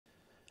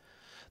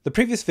The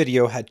previous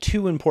video had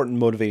two important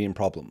motivating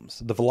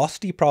problems, the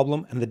velocity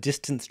problem and the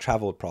distance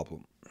traveled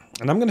problem.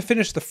 And I'm going to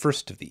finish the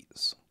first of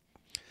these.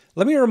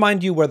 Let me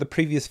remind you where the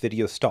previous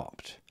video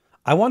stopped.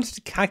 I wanted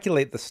to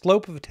calculate the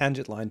slope of a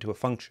tangent line to a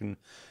function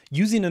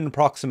using an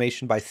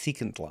approximation by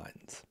secant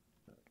lines.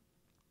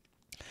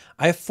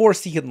 I have four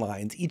secant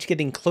lines, each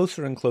getting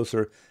closer and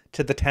closer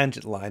to the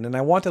tangent line, and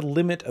I want a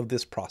limit of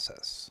this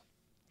process.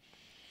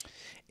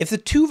 If the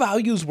two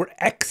values were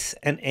x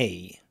and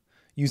a,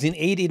 using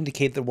a to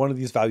indicate that one of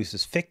these values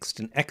is fixed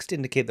and x to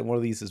indicate that one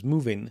of these is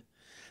moving,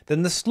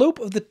 then the slope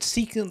of the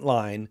secant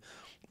line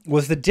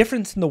was the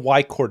difference in the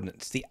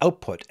y-coordinates, the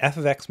output, f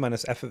of x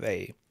minus f of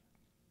a,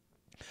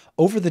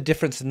 over the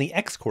difference in the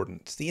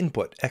x-coordinates, the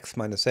input, x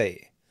minus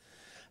a.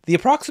 The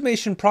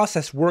approximation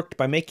process worked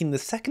by making the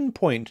second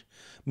point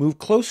move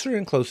closer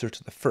and closer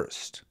to the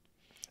first.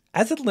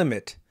 As a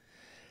limit,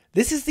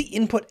 this is the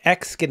input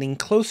x getting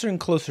closer and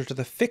closer to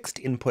the fixed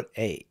input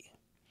a.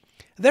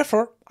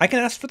 Therefore, I can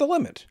ask for the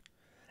limit.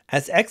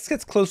 As x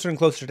gets closer and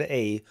closer to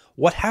a,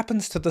 what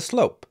happens to the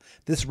slope,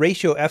 this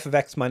ratio f of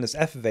x minus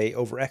f of a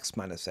over x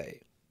minus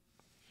a?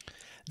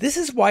 This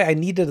is why I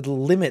needed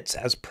limits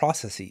as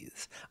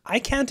processes. I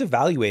can't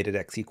evaluate at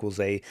x equals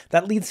a.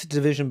 That leads to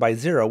division by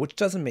 0, which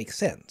doesn't make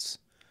sense.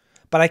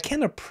 But I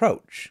can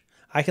approach.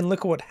 I can look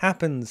at what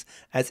happens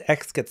as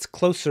x gets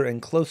closer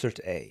and closer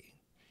to a.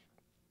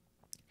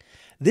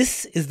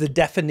 This is the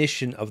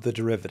definition of the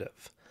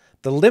derivative.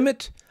 The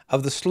limit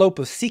of the slope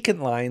of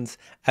secant lines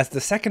as the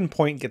second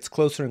point gets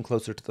closer and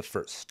closer to the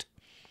first.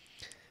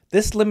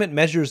 This limit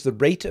measures the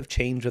rate of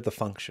change of the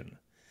function.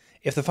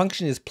 If the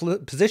function is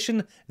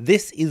position,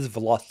 this is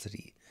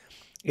velocity.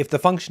 If the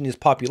function is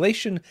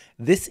population,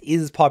 this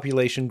is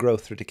population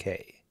growth or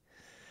decay.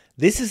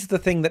 This is the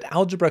thing that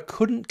algebra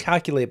couldn't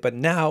calculate, but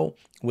now,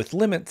 with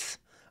limits,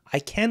 I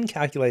can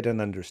calculate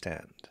and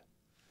understand.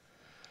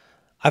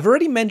 I've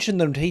already mentioned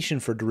the notation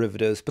for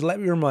derivatives, but let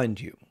me remind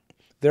you.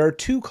 There are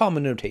two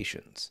common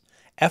notations,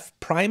 f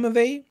prime of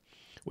a,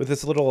 with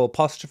this little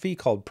apostrophe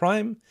called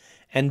prime,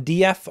 and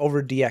df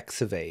over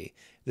dx of a,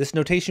 this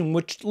notation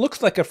which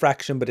looks like a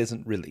fraction but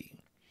isn't really.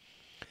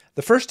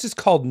 The first is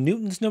called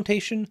Newton's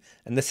notation,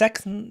 and the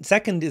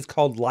second is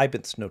called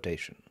Leibniz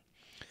notation.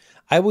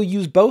 I will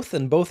use both,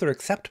 and both are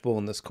acceptable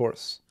in this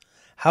course.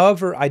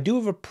 However, I do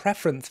have a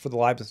preference for the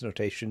Leibniz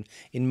notation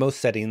in most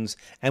settings,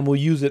 and will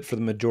use it for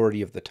the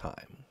majority of the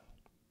time.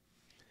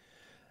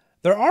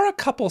 There are a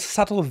couple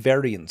subtle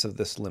variants of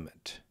this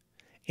limit.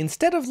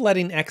 Instead of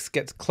letting x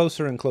get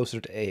closer and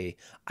closer to a,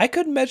 I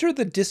could measure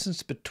the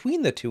distance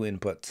between the two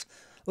inputs.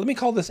 Let me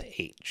call this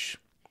h.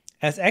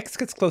 As x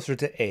gets closer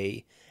to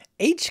a,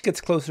 h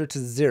gets closer to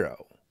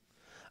 0.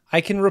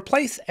 I can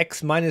replace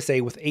x minus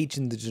a with h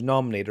in the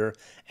denominator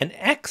and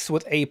x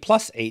with a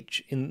plus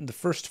h in the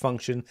first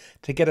function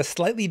to get a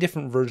slightly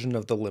different version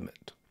of the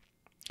limit.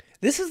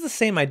 This is the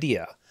same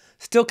idea,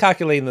 still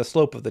calculating the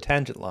slope of the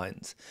tangent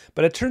lines,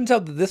 but it turns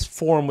out that this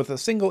form with a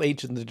single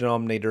h in the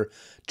denominator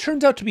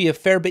turns out to be a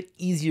fair bit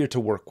easier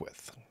to work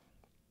with.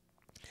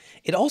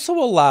 It also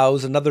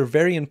allows another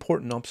very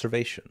important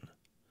observation.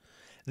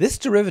 This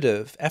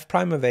derivative, f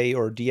prime of a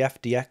or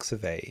df dx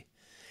of a,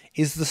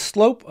 is the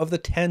slope of the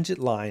tangent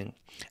line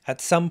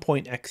at some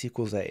point x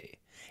equals a.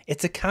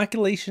 It's a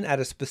calculation at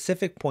a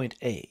specific point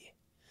a.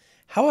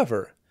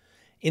 However,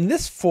 in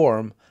this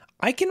form,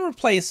 I can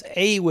replace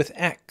a with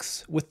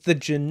x with the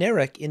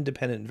generic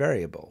independent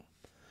variable.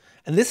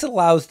 And this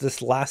allows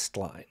this last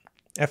line,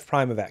 f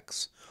prime of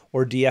x,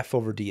 or df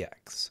over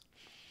dx.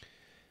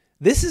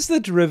 This is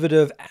the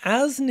derivative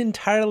as an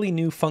entirely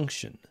new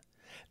function.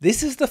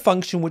 This is the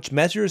function which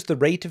measures the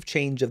rate of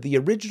change of the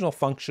original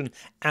function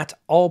at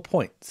all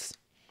points.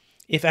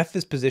 If f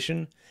is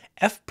position,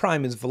 f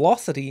prime is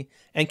velocity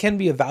and can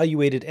be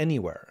evaluated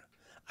anywhere.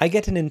 I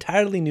get an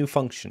entirely new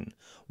function,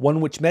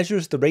 one which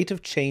measures the rate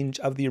of change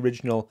of the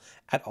original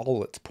at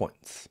all its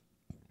points.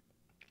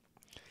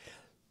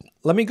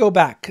 Let me go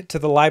back to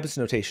the Leibniz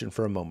notation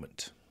for a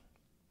moment.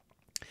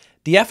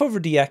 df over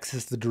dx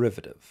is the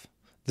derivative,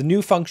 the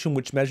new function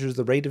which measures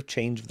the rate of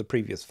change of the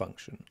previous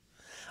function.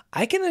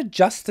 I can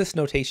adjust this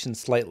notation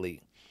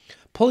slightly,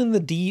 pulling the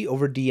d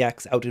over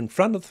dx out in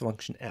front of the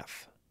function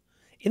f.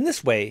 In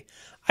this way,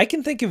 I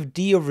can think of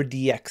d over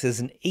dx as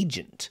an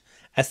agent,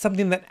 as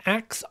something that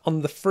acts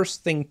on the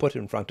first thing put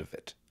in front of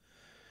it.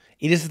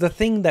 It is the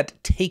thing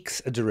that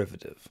takes a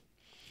derivative.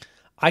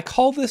 I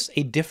call this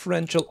a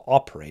differential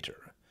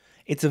operator.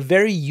 It's a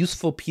very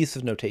useful piece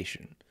of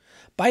notation.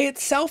 By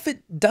itself,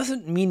 it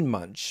doesn't mean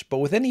much, but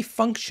with any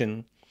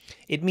function,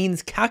 it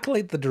means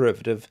calculate the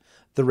derivative,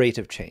 the rate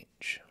of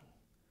change.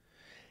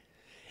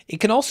 It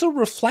can also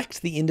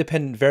reflect the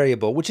independent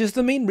variable, which is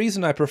the main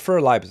reason I prefer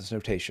Leibniz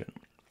notation.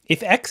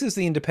 If x is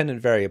the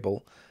independent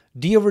variable,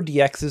 d over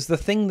dx is the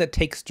thing that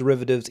takes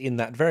derivatives in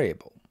that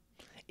variable.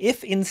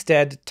 If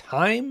instead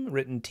time,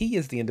 written t,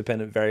 is the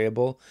independent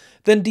variable,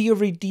 then d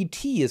over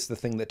dt is the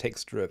thing that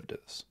takes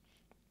derivatives.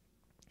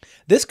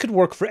 This could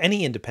work for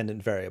any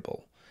independent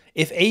variable.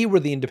 If a were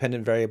the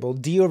independent variable,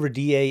 d over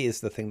dA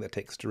is the thing that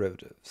takes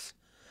derivatives.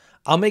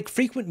 I'll make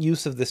frequent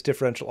use of this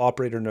differential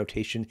operator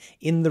notation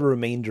in the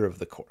remainder of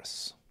the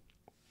course.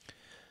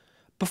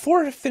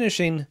 Before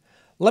finishing,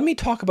 let me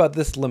talk about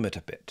this limit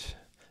a bit.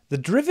 The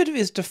derivative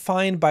is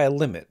defined by a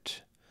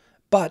limit,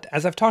 but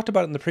as I've talked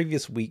about in the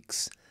previous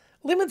weeks,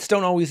 limits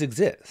don't always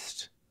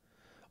exist.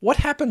 What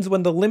happens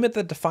when the limit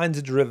that defines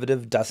a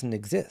derivative doesn't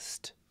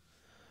exist?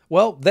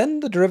 Well, then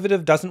the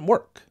derivative doesn't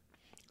work.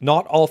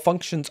 Not all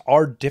functions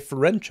are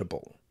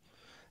differentiable.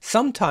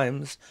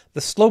 Sometimes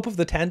the slope of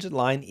the tangent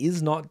line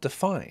is not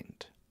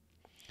defined.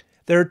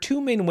 There are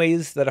two main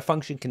ways that a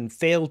function can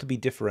fail to be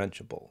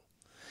differentiable.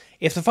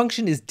 If the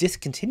function is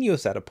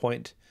discontinuous at a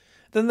point,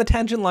 then the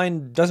tangent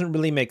line doesn't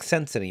really make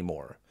sense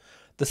anymore.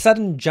 The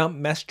sudden jump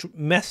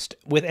messed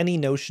with any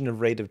notion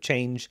of rate of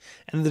change,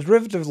 and the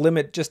derivative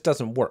limit just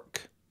doesn't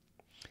work.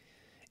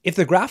 If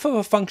the graph of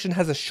a function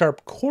has a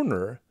sharp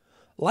corner,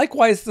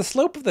 likewise the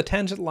slope of the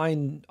tangent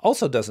line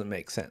also doesn't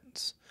make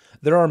sense.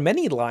 There are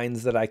many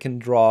lines that I can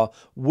draw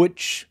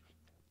which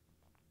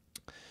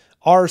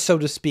are, so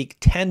to speak,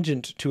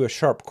 tangent to a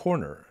sharp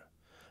corner.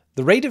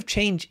 The rate of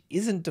change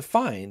isn't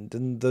defined,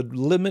 and the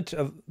limit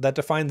that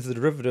defines the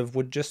derivative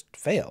would just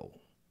fail.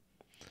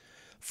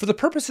 For the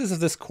purposes of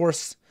this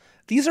course,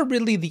 these are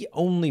really the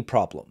only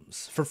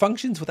problems. For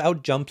functions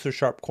without jumps or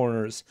sharp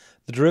corners,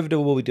 the derivative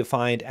will be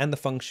defined and the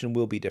function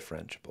will be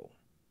differentiable.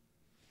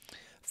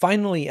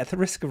 Finally, at the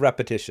risk of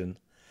repetition,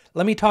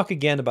 let me talk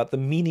again about the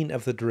meaning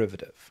of the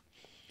derivative.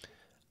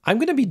 I'm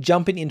going to be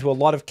jumping into a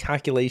lot of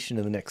calculation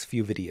in the next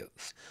few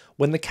videos.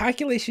 When the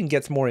calculation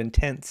gets more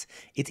intense,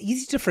 it's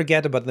easy to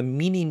forget about the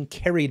meaning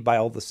carried by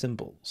all the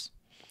symbols.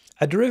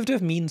 A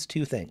derivative means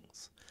two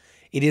things.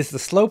 It is the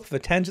slope of a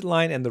tangent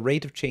line and the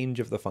rate of change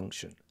of the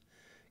function.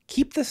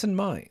 Keep this in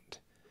mind.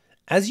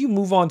 As you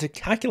move on to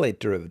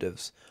calculate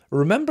derivatives,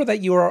 remember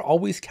that you are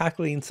always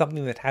calculating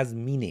something that has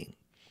meaning.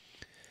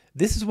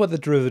 This is what the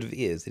derivative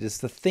is. It is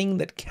the thing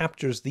that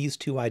captures these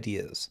two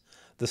ideas,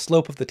 the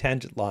slope of the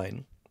tangent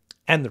line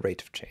and the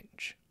rate of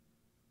change.